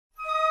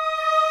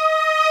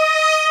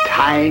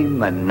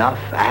time enough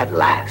at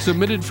last.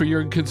 Submitted for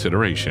your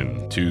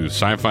consideration to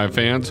sci-fi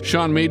fans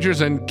Sean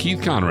Majors and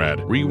Keith Conrad.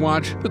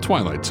 Rewatch The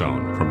Twilight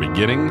Zone from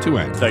beginning to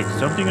end. It's like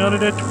something out of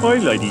that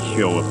Twilighty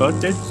show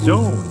about that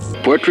zone.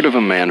 Portrait of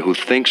a man who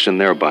thinks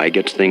and thereby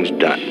gets things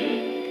done.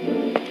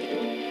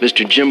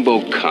 Mr.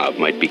 Jimbo Cobb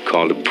might be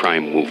called a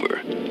prime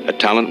mover, a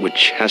talent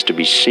which has to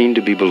be seen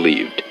to be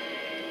believed.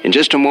 In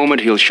just a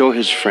moment, he'll show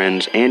his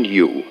friends and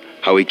you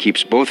how he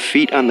keeps both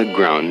feet on the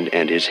ground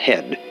and his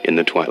head in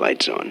the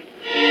Twilight Zone.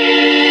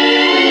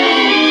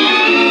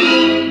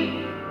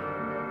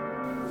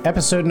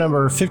 Episode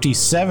number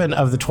 57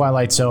 of The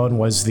Twilight Zone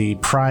was the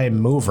Prime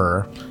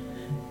Mover.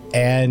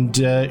 And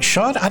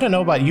Sean, I don't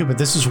know about you, but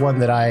this is one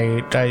that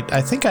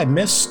I think I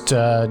missed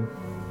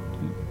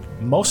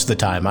most of the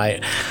time.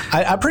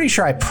 I'm pretty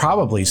sure I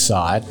probably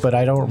saw it, but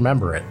I don't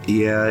remember it.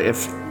 Yeah,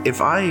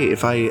 if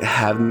I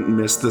hadn't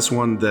missed this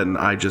one, then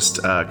I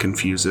just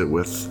confuse it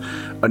with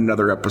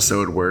another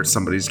episode where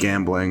somebody's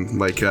gambling,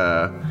 like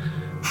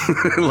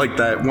like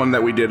that one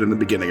that we did in the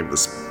beginning of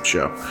this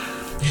show.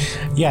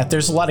 Yeah,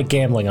 there's a lot of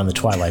gambling on the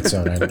Twilight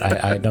Zone.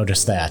 I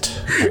noticed that.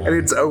 And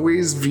it's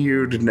always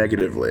viewed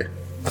negatively.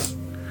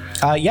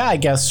 Yeah, I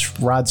guess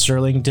Rod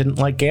Serling didn't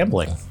like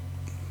gambling.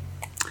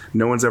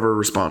 No one's ever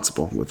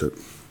responsible with it.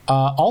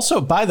 Also,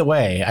 by the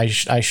way,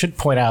 I should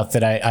point out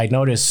that I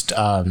noticed,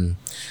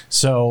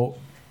 so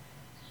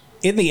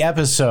in the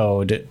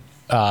episode,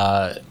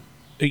 at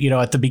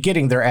the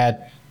beginning, they're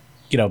at,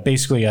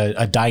 basically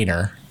a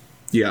diner.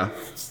 Yeah.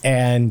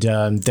 And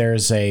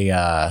there's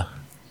a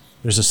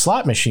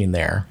slot machine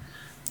there.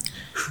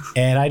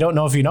 And I don't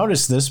know if you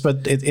noticed this,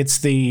 but it's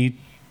the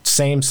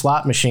same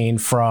slot machine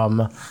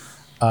from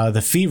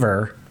The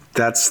Fever.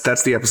 That's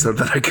the episode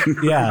that I can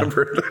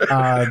remember.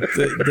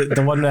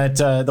 The one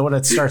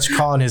that starts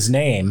calling his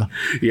name.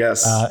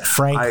 Yes,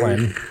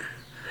 Franklin.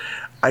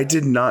 I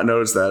did not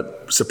notice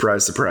that.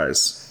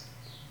 Surprise.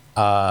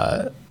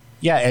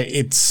 Yeah,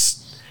 it's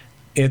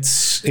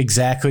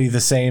exactly the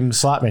same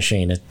slot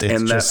machine.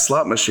 And that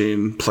slot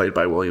machine played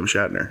by William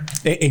Shatner.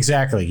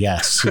 Exactly.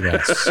 Yes.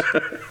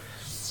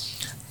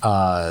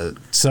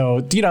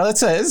 So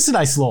it's a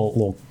nice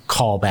little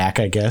callback,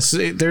 I guess.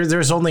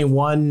 There's only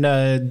one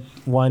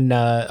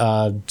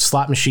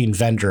slot machine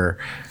vendor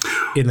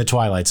in the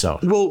Twilight Zone.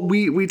 Well,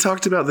 we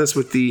talked about this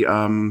with the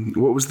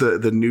what was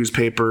the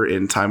newspaper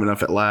in Time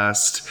Enough at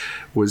Last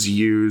was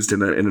used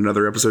in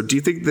another episode. Do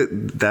you think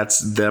that that's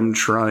them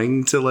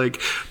trying to like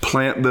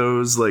plant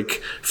those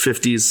like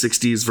 50s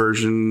 60s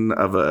version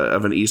of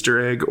an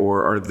Easter egg,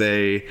 or are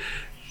they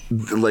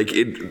like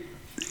it?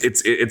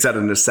 It's at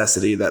a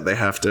necessity that they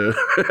have to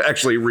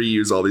actually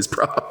reuse all these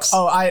props.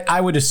 Oh,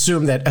 I would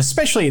assume that,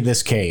 especially in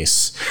this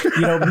case,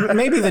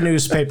 maybe the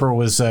newspaper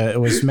was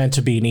meant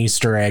to be an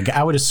Easter egg.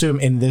 I would assume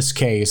in this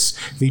case,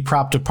 the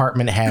prop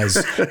department has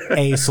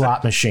a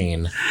slot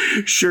machine.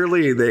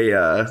 Surely they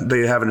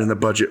have it in the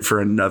budget for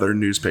another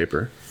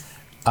newspaper.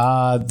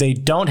 They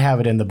don't have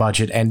it in the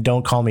budget, and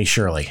don't call me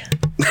Shirley.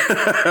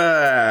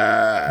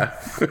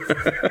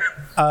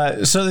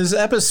 So this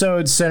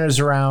episode centers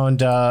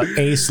around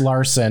Ace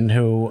Larson,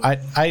 who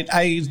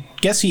I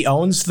guess he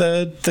owns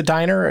the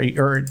diner,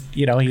 or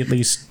he at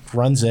least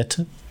runs it.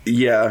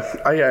 Yeah,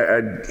 I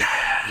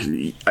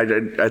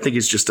think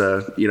he's just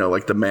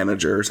like the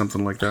manager or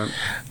something like that.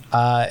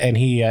 And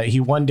he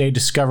one day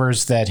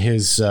discovers that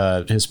his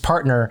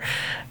partner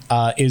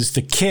is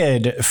the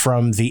kid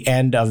from the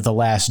end of The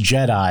Last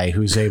Jedi,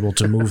 who's able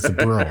to move the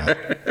broom.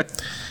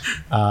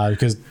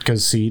 Because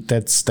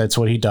that's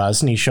what he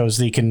does, and he shows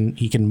that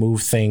he can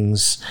move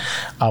things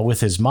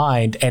with his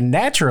mind. And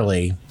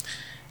naturally,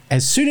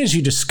 as soon as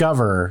you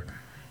discover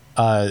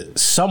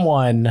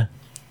someone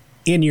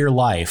in your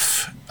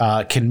life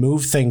can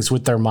move things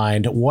with their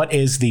mind, what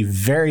is the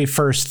very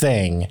first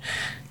thing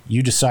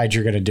you decide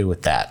you're going to do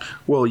with that?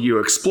 Well, you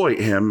exploit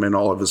him and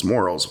all of his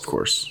morals, of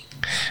course,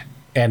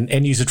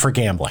 and use it for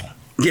gambling.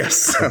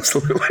 Yes,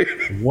 absolutely.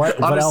 What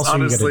else are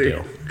you going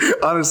to do?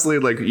 Honestly,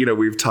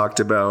 we've talked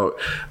about,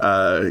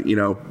 any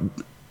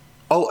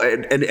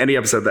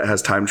episode that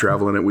has time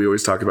travel in it, we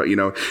always talk about,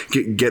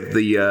 get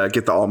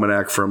the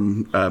almanac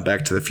from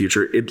Back to the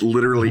Future. It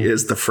literally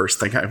is the first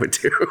thing I would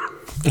do.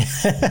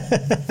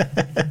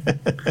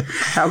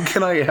 How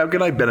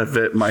can I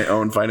benefit my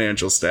own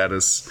financial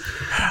status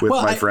with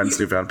my friend's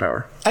newfound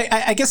power?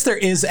 I guess there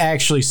is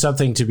actually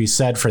something to be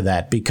said for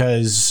that,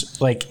 because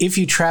if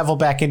you travel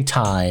back in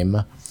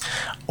time,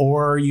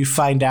 or you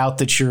find out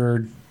that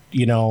your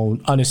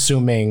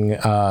unassuming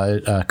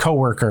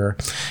coworker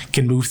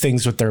can move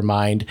things with their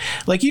mind,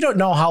 you don't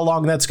know how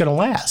long that's going to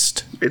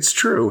last. It's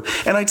true.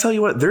 And I tell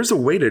you what, there's a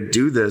way to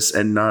do this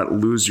and not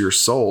lose your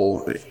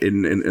soul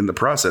in the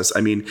process.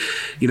 I mean,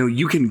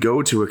 you can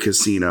go to a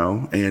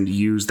casino and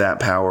use that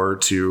power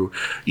to,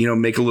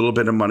 make a little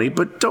bit of money,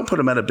 but don't put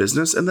them out of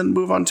business and then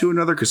move on to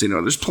another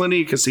casino. There's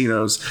plenty of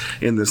casinos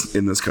in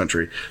this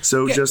country.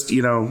 So just,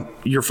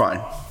 you're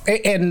fine.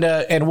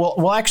 And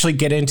we'll actually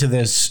get into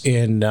this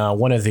in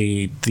one of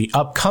the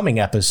upcoming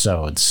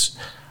episodes.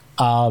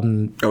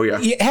 Oh yeah.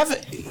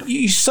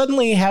 You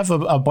suddenly have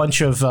a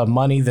bunch of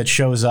money that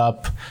shows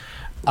up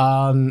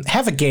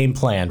have a game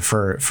plan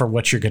for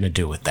what you're going to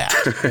do with that.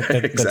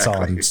 That's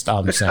all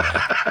I'm saying.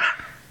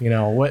 You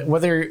know,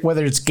 whether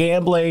it's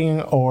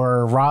gambling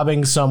or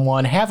robbing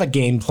someone, have a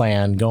game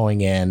plan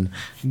going in.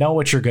 Know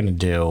what you're going to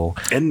do,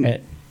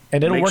 and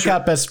it'll work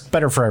out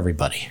better for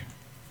everybody.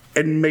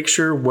 And make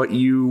sure what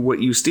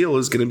you steal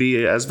is going to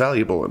be as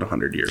valuable in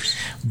 100 years.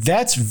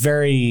 That's a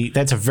very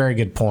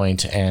good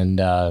point, and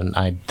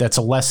that's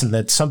a lesson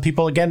that some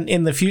people again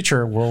in the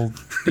future will,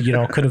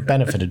 could have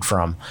benefited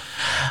from.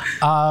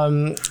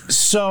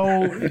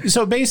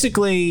 So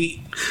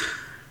basically,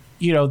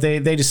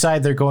 they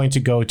decide they're going to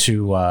go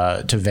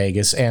to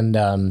Vegas, and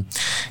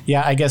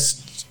I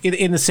guess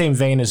in the same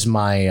vein as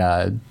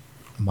my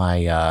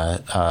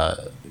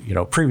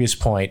previous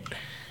point.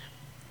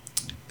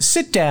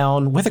 Sit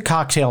down with a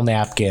cocktail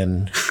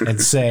napkin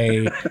and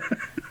say,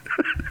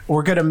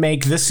 we're going to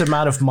make this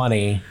amount of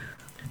money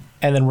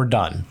and then we're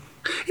done.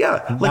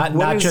 Yeah.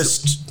 Not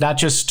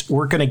just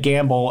we're going to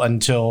gamble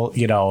until,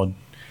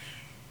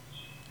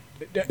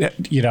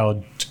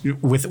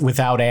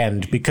 without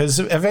end, because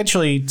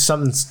eventually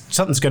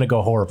something's going to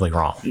go horribly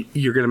wrong.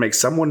 You're going to make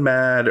someone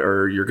mad,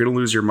 or you're going to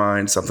lose your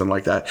mind, something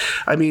like that.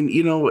 I mean,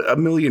 $1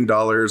 million,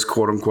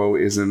 quote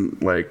unquote,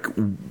 isn't like,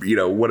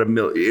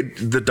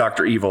 the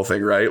Dr. Evil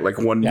thing, right? Like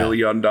 $1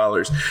 million.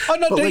 Oh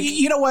no,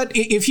 you know what?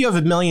 If you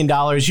have $1 million,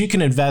 you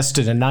can invest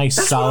in a nice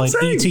solid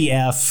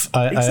ETF.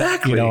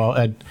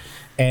 Exactly.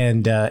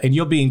 And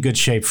you'll be in good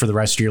shape for the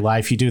rest of your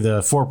life. You do the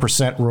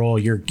 4% rule,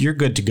 you're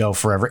good to go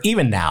forever,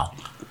 even now.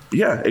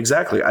 Yeah,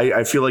 exactly.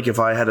 I feel like if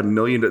I had $1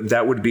 million,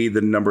 that would be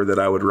the number that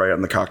I would write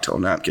on the cocktail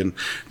napkin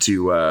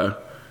to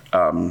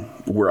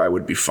where I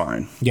would be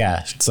fine.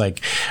 Yeah, it's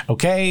like,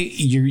 okay,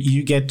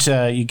 you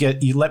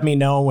let me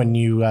know when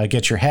you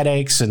get your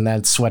headaches, and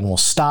that's when we'll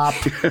stop,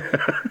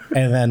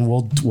 and then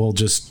we'll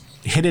just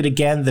hit it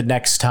again the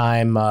next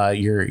time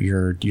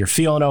you're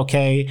feeling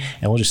okay,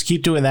 and we'll just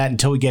keep doing that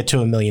until we get to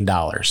 $1 million,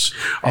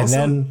 and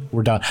then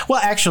we're done. Well,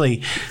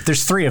 actually,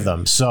 there's 3 of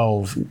them,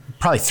 so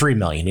probably 3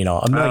 million.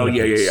 $1 million. Oh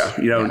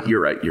yeah. You're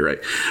right.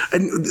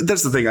 And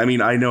that's the thing. I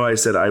mean, I know I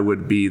said I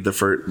would be the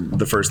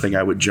first thing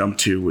I would jump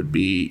to would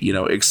be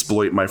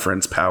exploit my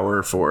friend's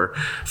power for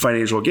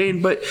financial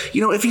gain. But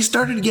if he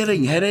started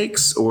getting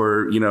headaches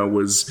or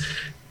was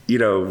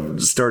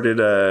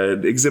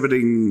started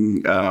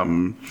exhibiting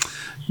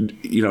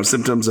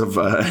symptoms of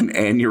an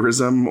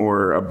aneurysm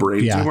or a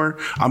brain tumor,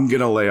 I'm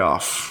going to lay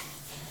off.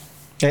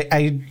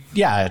 I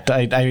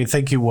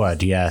think you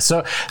would. Yeah.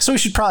 So we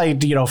should probably,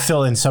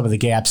 fill in some of the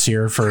gaps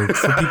here for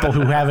people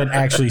who haven't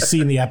actually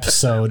seen the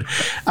episode.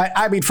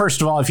 I mean,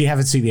 first of all, if you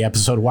haven't seen the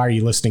episode, why are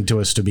you listening to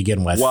us to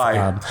begin with?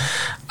 Why?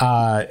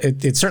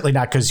 It's certainly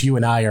not because you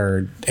and I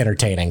are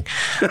entertaining.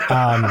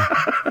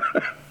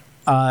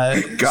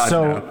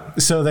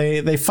 So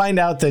they find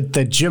out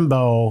that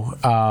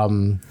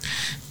Jimbo,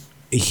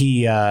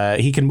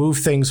 he can move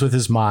things with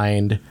his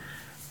mind.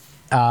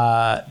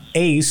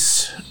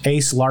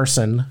 Ace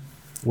Larson,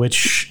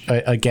 which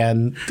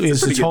again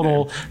is a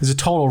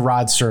total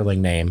Rod Serling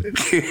name.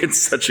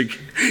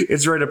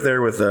 It's right up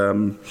there with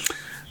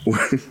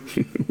what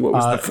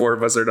was the 4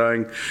 of Us Are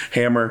Dying?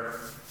 Hammer.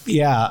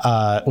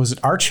 Yeah. Was it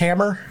Arch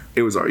Hammer?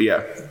 It was.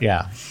 Yeah.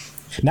 Yeah.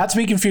 Not to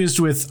be confused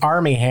with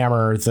Army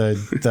Hammer,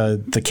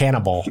 the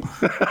cannibal,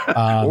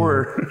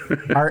 or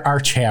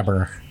Arch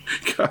Hammer.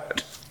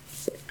 God.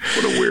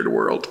 What a weird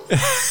world.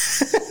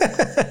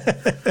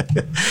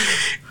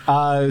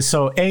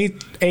 So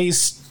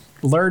Ace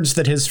learns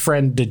that his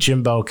friend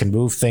Jimbo can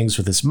move things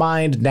with his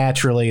mind.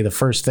 Naturally, the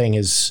first thing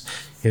his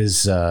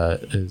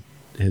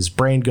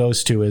brain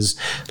goes to is,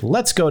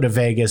 let's go to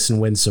Vegas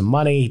and win some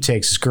money. He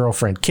takes his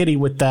girlfriend Kitty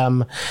with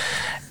them.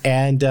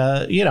 And,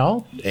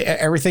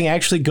 everything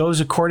actually goes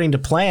according to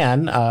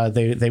plan.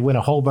 They win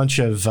a whole bunch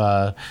of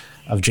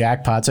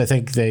jackpots. I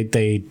think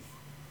they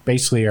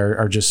basically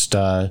are just...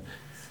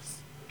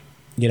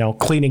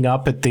 cleaning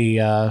up at the,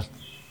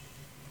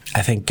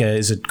 I think,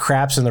 is it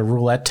craps and the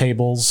roulette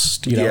tables?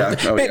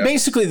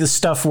 Basically the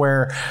stuff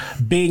where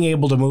being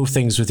able to move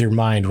things with your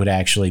mind would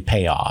actually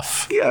pay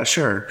off. Yeah,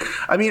 sure.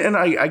 I mean, and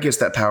I guess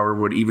that power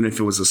would, even if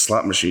it was a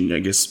slot machine, I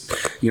guess,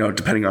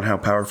 depending on how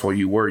powerful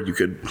you were, you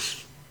could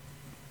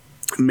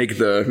make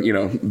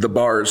the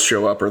bars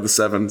show up, or the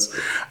sevens.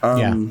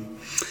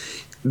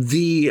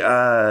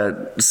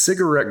 The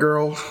cigarette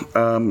girl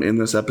in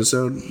this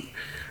episode,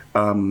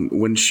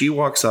 when she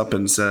walks up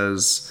and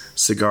says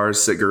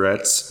cigars,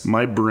 cigarettes,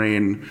 my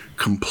brain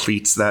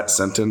completes that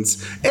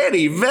sentence.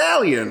 Eddie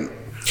Valiant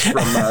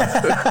from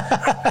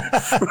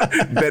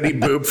Betty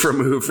Boop from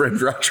Who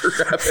Framed Roger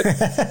Rabbit.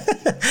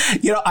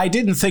 I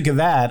didn't think of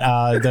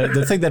that.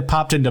 The thing that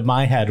popped into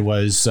my head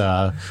was,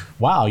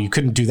 wow, you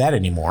couldn't do that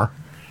anymore.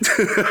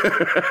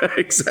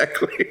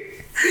 Exactly.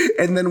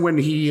 And then when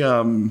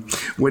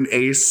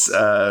Ace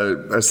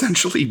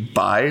essentially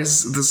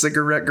buys the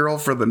cigarette girl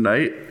for the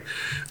night,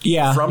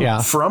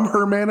 from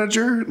her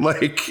manager,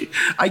 like,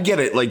 I get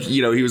it, like,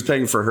 he was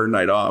paying for her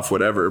night off,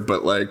 whatever,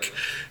 but like,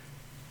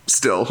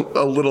 still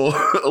a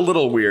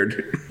little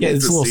weird. Yeah,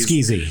 it's a little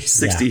skeezy.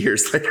 60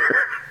 years later.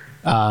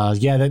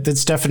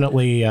 That's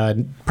definitely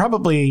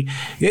probably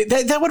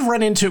that would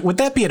run into. Would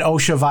that be an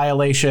OSHA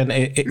violation?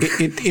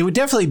 It would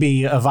definitely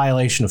be a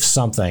violation of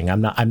something.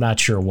 I'm not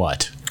sure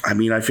what. I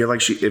mean, I feel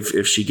like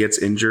if she gets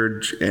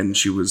injured and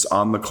she was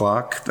on the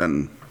clock,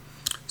 then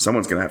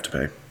someone's gonna have to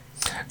pay.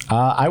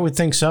 I would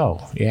think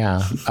so.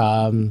 Yeah.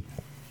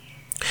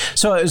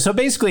 So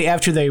basically,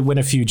 after they win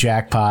a few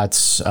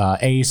jackpots,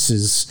 Ace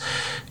is,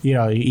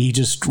 he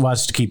just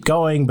wants to keep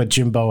going, but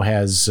Jimbo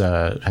has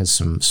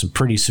some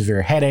pretty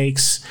severe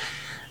headaches,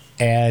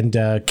 and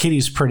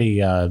Kitty's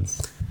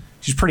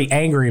she's pretty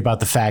angry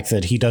about the fact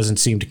that he doesn't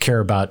seem to care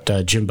about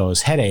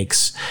Jimbo's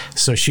headaches.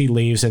 So she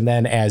leaves, and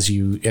then as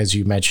you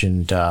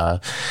mentioned,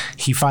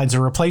 he finds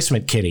a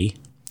replacement Kitty.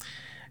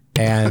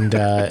 And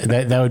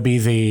that would be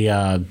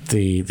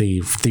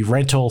the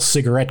rental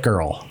cigarette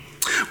girl.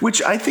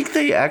 Which I think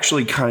they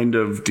actually kind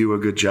of do a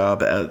good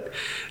job at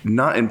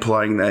not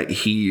implying that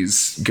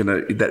he's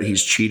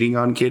cheating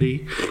on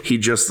Kitty. He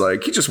just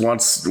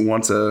wants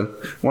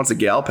a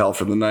gal pal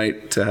for the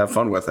night to have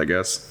fun with, I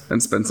guess,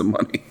 and spend some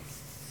money.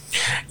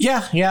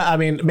 Yeah. I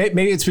mean,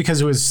 maybe it's because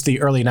it was the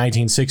early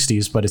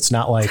 1960s, but it's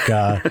not like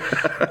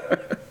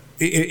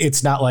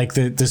it's not like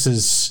this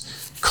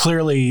is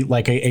clearly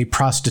like a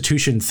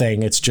prostitution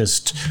thing. It's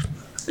just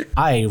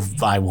I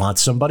want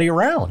somebody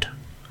around.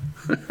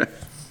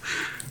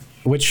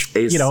 Which,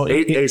 Ace,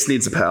 Ace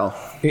needs a pal.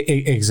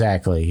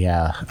 Exactly,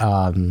 yeah.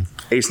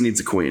 Ace needs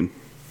a queen.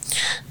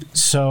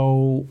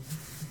 So,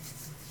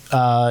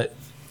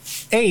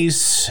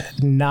 Ace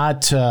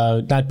not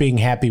being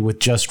happy with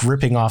just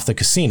ripping off the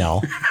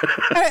casino.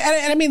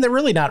 and I mean, they're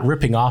really not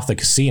ripping off the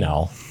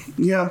casino.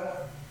 Yeah.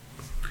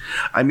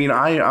 I mean,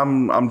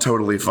 I'm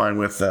totally fine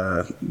with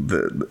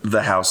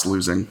the house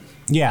losing.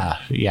 Yeah.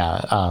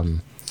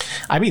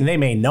 I mean, they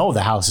may know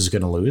the house is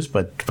going to lose,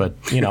 but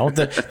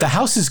the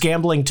house is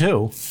gambling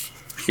too.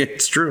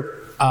 It's true.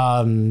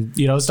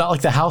 It's not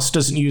like the house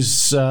doesn't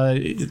use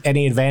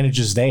any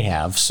advantages they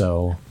have.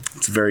 So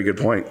it's a very good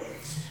point.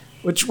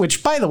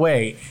 Which, by the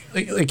way,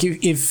 like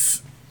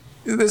if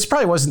this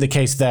probably wasn't the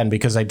case then,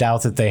 because I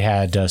doubt that they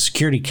had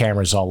security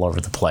cameras all over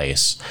the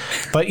place.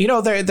 But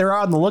they're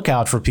on the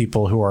lookout for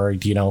people who are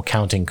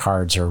counting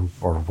cards or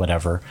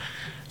whatever.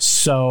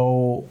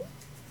 So,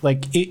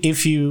 like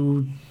if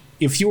you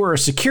were a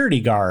security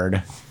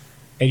guard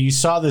and you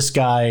saw this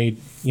guy,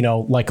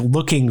 like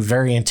looking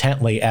very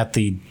intently at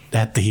the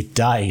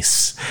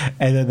dice,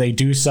 and then they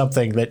do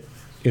something that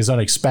is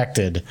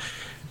unexpected,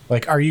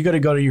 like, are you going to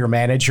go to your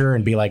manager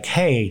and be like,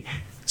 hey,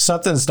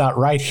 something's not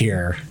right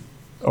here?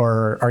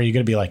 Or are you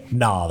going to be like,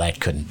 no, that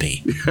couldn't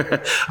be?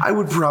 I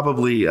would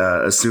probably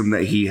assume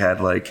that he had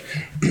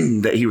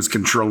that he was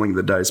controlling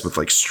the dice with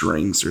like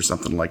strings or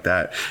something like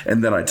that.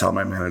 And then I tell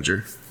my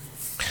manager,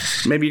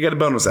 maybe you get a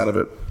bonus out of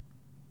it.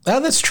 Oh,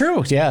 that's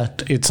true. Yeah.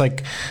 It's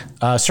like,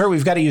 sir,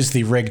 we've got to use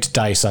the rigged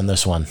dice on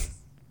this one.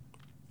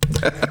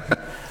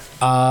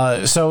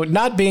 So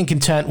not being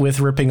content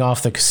with ripping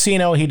off the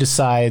casino, he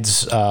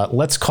decides,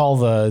 let's call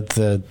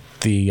the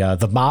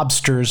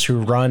mobsters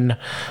who run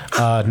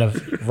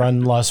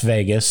Las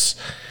Vegas,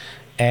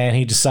 and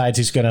he decides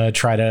he's going to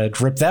try to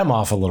rip them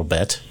off a little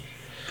bit.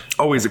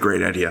 Always a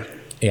great idea.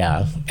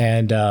 Yeah.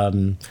 And I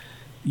mean,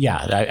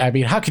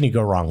 how can you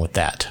go wrong with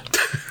that?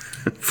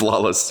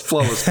 Flawless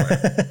plan.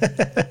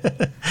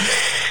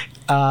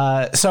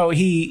 So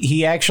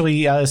he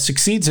actually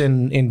succeeds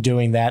in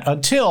doing that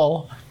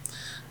until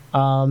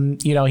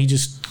he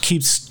just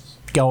keeps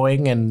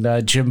going,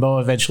 and Jimbo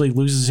eventually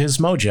loses his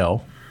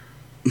mojo.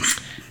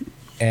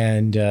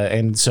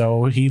 And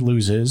so he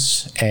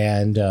loses,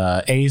 and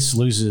Ace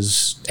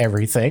loses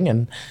everything.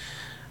 And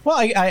well,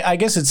 I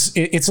guess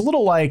it's a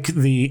little like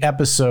the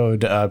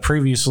episode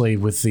previously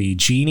with the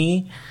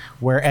genie,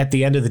 where at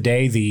the end of the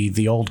day,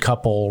 the old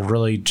couple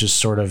really just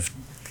sort of,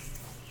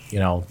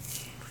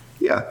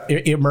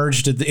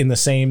 emerged in the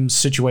same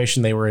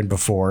situation they were in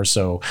before.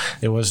 So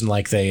it wasn't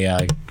like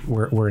they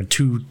were in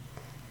too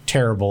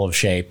terrible of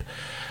shape.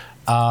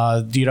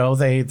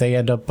 They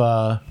end up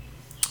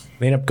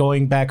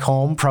going back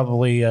home,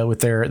 probably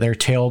with their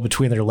tail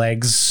between their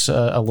legs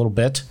a little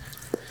bit,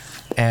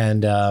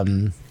 and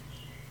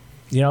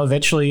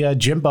eventually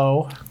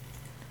Jimbo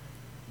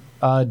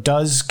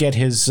does get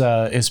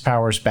his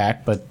powers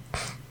back, but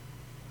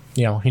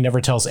he never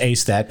tells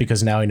Ace that,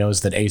 because now he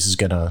knows that Ace is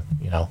gonna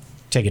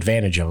take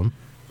advantage of him.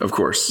 Of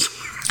course.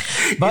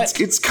 But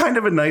it's kind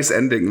of a nice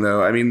ending,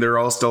 though. I mean, they're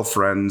all still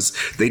friends.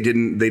 They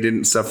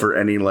didn't suffer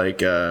any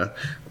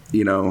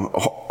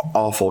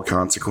awful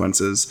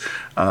consequences.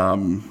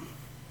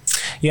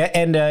 Yeah,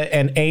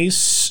 and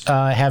Ace,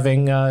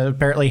 having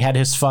apparently had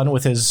his fun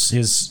with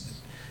his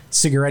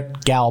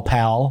cigarette gal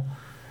pal,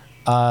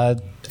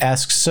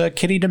 asks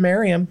Kitty to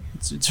marry him.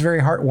 It's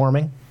very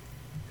heartwarming.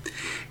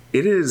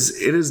 It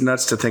is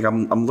nuts to think.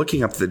 I'm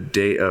looking up the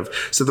date of.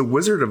 So The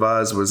Wizard of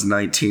Oz was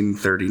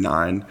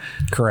 1939.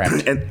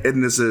 Correct.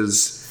 And this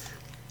is,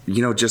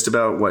 just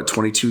about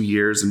 22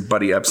 years, and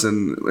Buddy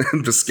Epson,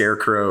 the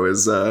Scarecrow,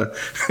 is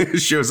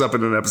shows up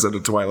in an episode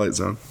of Twilight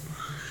Zone.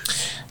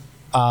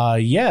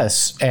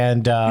 Yes,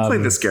 and you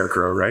played the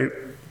Scarecrow, right?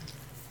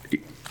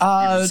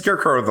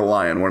 Scarecrow or the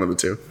Lion, one of the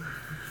two.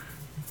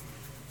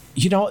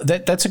 You know,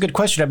 that's a good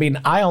question. I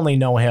mean, I only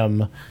know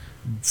him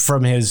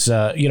from his,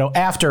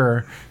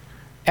 after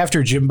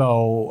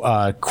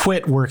Jimbo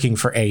quit working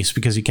for Ace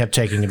because he kept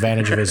taking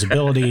advantage of his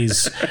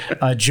abilities,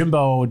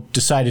 Jimbo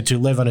decided to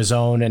live on his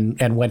own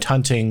and went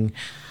hunting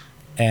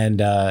and,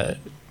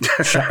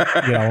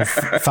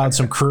 found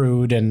some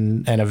crude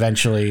and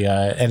eventually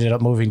ended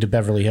up moving to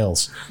Beverly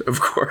Hills. Of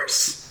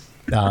course.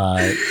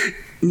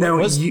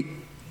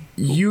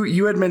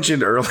 You had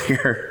mentioned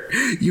earlier.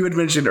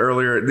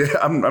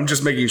 I'm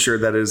just making sure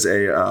that is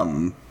a.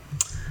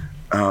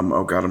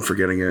 Oh God, I'm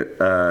forgetting it.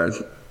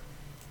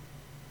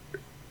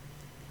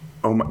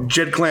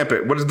 Jed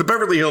Clampett. What is the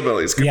Beverly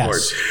Hillbillies? Good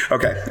yes.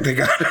 Lord. Okay, they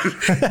got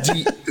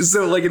it.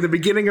 So, like in the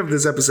beginning of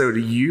this episode,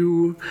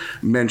 you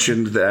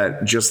mentioned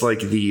that just like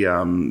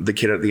the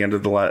kid at the end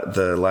of the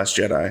Last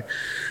Jedi,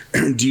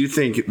 do you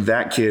think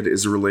that kid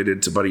is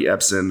related to Buddy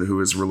Epson,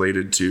 who is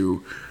related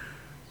to?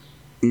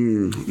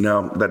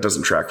 No, that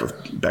doesn't track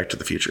with Back to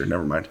the Future.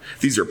 Never mind.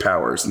 These are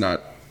powers,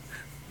 not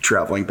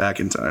traveling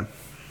back in time.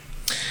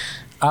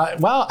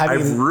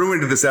 I've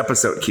ruined this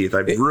episode, Keith.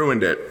 I've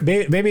ruined it.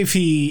 Maybe if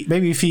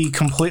he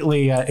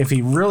completely, if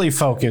he really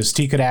focused,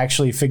 he could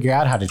actually figure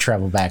out how to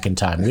travel back in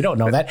time. We don't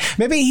know that.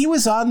 Maybe he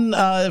was on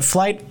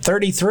Flight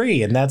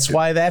 33, and that's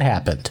why that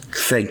happened.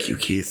 Thank you,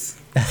 Keith.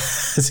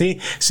 See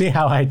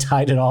how I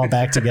tied it all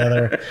back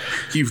together?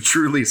 You've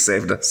truly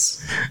saved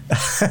us.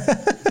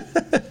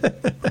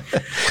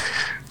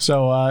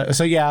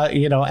 So yeah,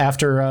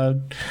 after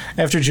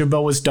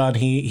Jimbo was done,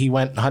 he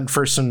went hunting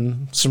for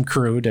some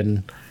crude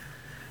and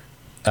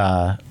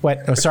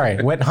went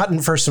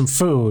hunting for some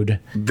food.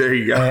 There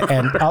you go.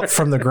 And up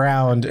from the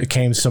ground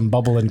came some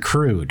bubbling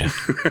crude.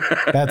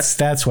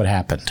 That's what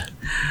happened.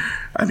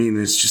 I mean,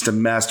 it's just a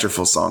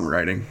masterful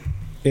songwriting.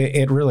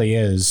 It really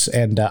is,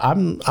 and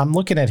I'm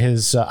looking at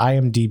his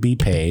IMDb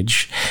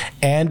page,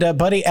 and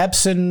Buddy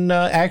Epson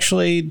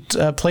actually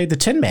played the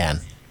Tin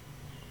Man.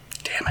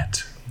 Damn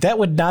it! That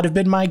would not have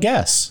been my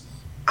guess.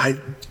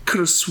 I could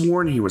have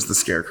sworn he was the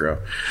Scarecrow.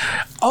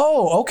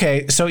 Oh,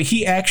 okay. So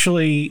he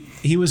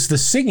was the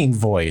singing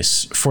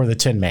voice for the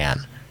Tin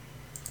Man.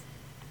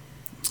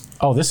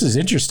 Oh, this is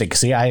interesting.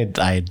 See, I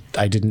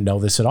didn't know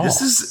this at all.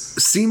 This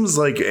seems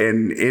like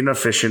an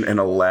inefficient and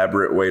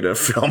elaborate way to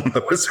film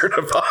The Wizard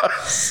of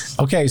Oz.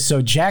 Okay,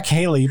 so Jack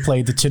Haley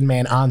played the Tin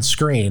Man on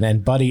screen,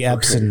 and Buddy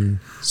Epson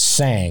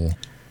sang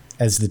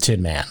as the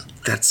Tin Man.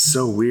 That's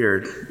so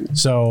weird.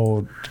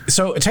 So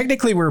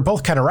technically, we were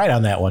both kind of right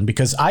on that one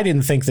because I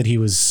didn't think that he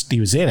was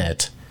in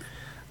it.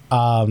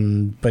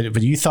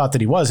 But you thought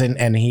that he was,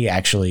 and he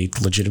actually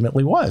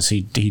legitimately was.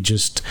 He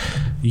just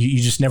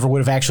you just never would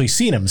have actually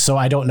seen him. So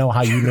I don't know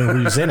how you knew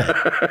he was in it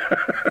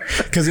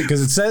because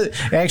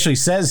it actually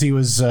says he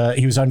was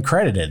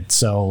uncredited.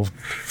 So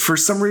for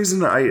some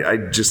reason, I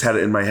just had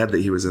it in my head that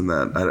he was in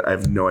that. I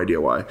have no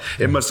idea why.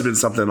 It must have been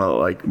something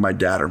like my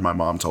dad or my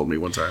mom told me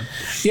one time.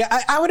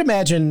 Yeah, I would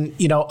imagine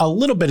a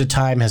little bit of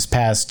time has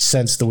passed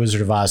since The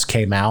Wizard of Oz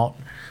came out.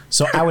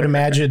 So I would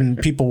imagine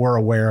people were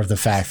aware of the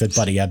fact that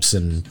Buddy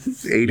Epson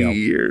 80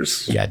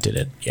 years. Yeah, did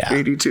it. Yeah.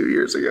 82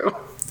 years ago.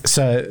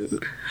 So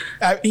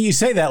you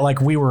say that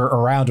like we were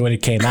around when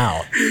it came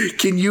out.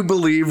 Can you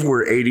believe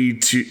we're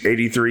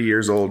 83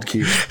 years old,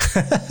 Keith?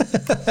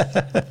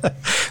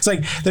 It's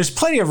like there's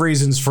plenty of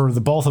reasons for the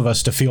both of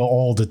us to feel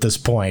old at this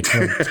point,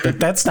 but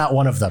that's not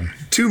one of them.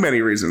 Too many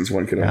reasons,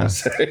 one can almost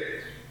say.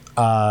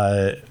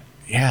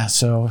 Yeah.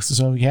 So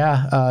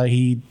yeah.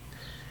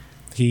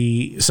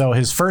 So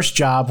his first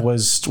job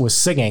was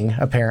singing,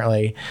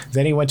 apparently.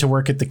 Then he went to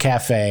work at the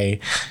cafe.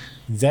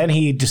 Then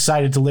he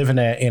decided to live in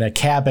a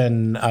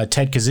cabin,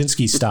 Ted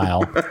Kaczynski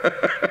style.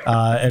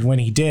 And when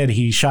he did,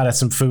 he shot at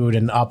some food,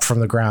 and up from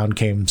the ground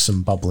came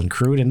some bubbling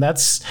crude. And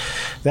that's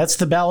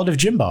the Ballad of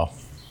Jimbo.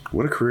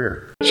 What a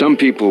career. Some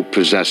people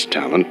possess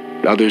talent,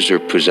 others are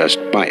possessed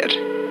by it.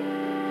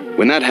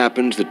 When that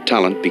happens, the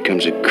talent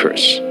becomes a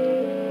curse.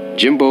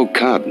 Jimbo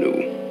Cobb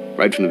knew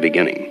right from the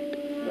beginning.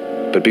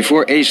 But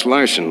before Ace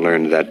Larson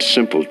learned that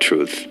simple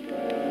truth,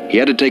 he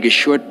had to take a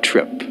short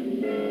trip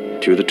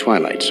through the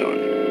Twilight Zone.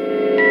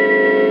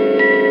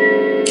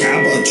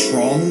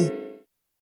 Gabatron?